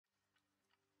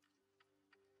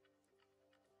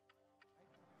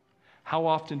How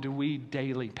often do we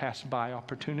daily pass by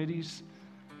opportunities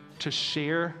to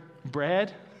share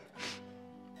bread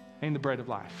and the bread of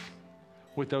life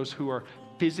with those who are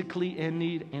physically in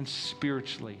need and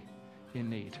spiritually in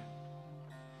need?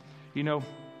 You know,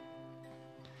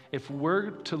 if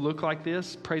we're to look like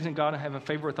this, praising God and having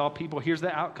favor with all people, here's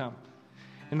the outcome.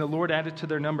 And the Lord added to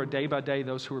their number day by day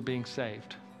those who were being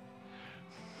saved.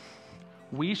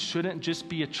 We shouldn't just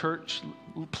be a church.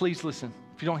 Please listen,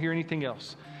 if you don't hear anything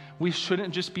else. We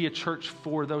shouldn't just be a church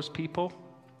for those people.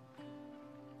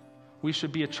 We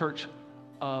should be a church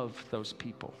of those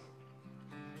people.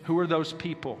 Who are those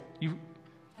people?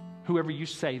 Whoever you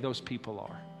say those people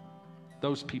are.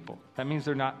 Those people. That means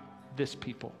they're not this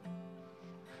people.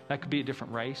 That could be a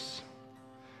different race.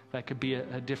 That could be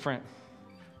a different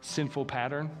sinful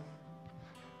pattern.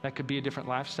 That could be a different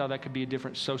lifestyle. That could be a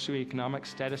different socioeconomic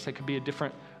status. That could be a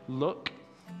different look.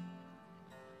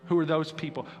 Who are those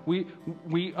people?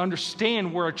 We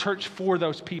understand we're a church for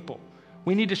those people.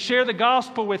 We need to share the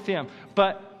gospel with them,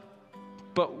 but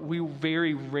we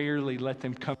very rarely let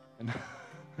them come in.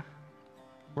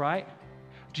 Right?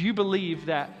 Do you believe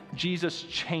that Jesus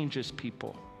changes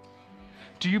people?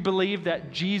 Do you believe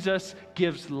that Jesus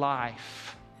gives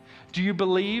life? Do you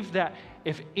believe that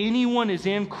if anyone is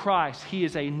in Christ, he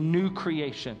is a new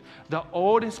creation? The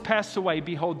old has passed away,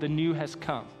 behold, the new has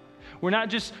come.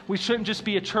 We shouldn't just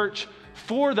be a church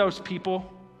for those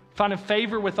people, finding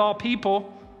favor with all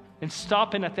people and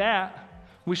stopping at that.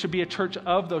 We should be a church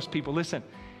of those people. Listen,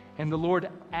 and the Lord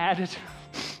added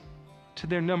to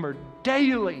their number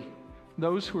daily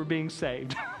those who are being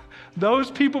saved.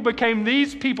 Those people became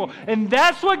these people. And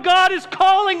that's what God is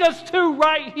calling us to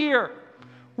right here.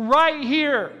 Right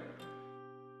here.